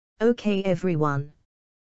Okay everyone.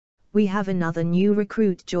 We have another new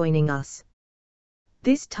recruit joining us.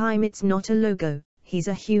 This time it's not a logo, he's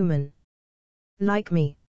a human. Like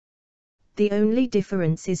me. The only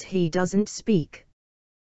difference is he doesn't speak.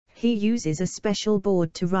 He uses a special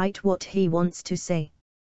board to write what he wants to say.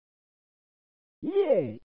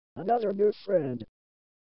 Yay! Another new friend.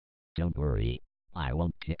 Don't worry, I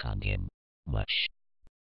won't pick on him much.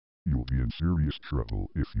 You'll be in serious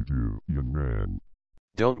trouble if you do, young man.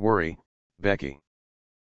 Don't worry, Becky.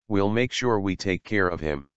 We'll make sure we take care of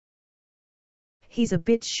him. He's a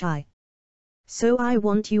bit shy. So I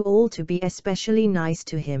want you all to be especially nice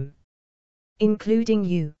to him. Including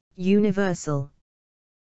you, Universal.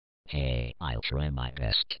 Hey, I'll try my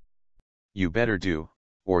best. You better do,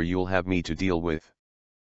 or you'll have me to deal with.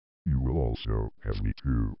 You will also have me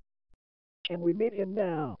too. Can we meet him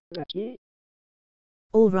now, Becky?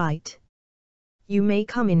 All right. You may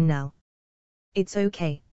come in now. It's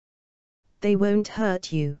okay. They won't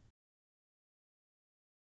hurt you.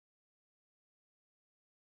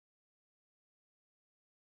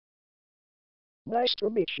 Nice to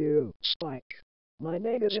meet you, Spike. My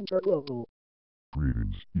name is Interglobal.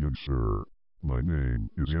 Greetings, young sir. My name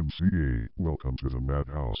is MCA. Welcome to the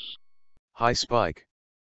Madhouse. Hi Spike.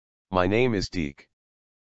 My name is Deke.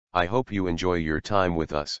 I hope you enjoy your time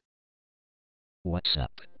with us. What's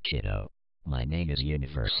up, kiddo? My name is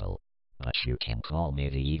Universal, but you can call me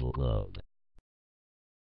the Evil Globe.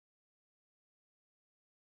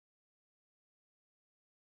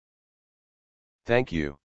 Thank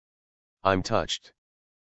you. I'm touched.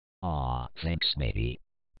 Aw, thanks matey.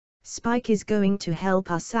 Spike is going to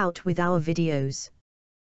help us out with our videos.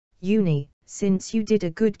 Uni, since you did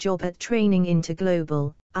a good job at training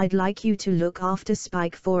Interglobal, I'd like you to look after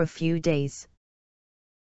Spike for a few days.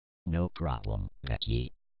 No problem,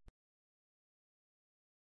 Becky.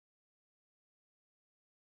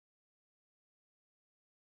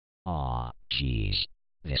 Aw, jeez.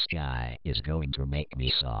 This guy is going to make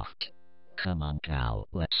me soft. Come on pal,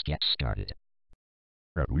 let's get started.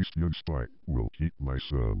 At least young Spike will keep my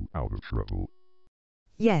son out of trouble.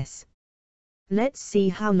 Yes. Let's see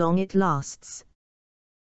how long it lasts.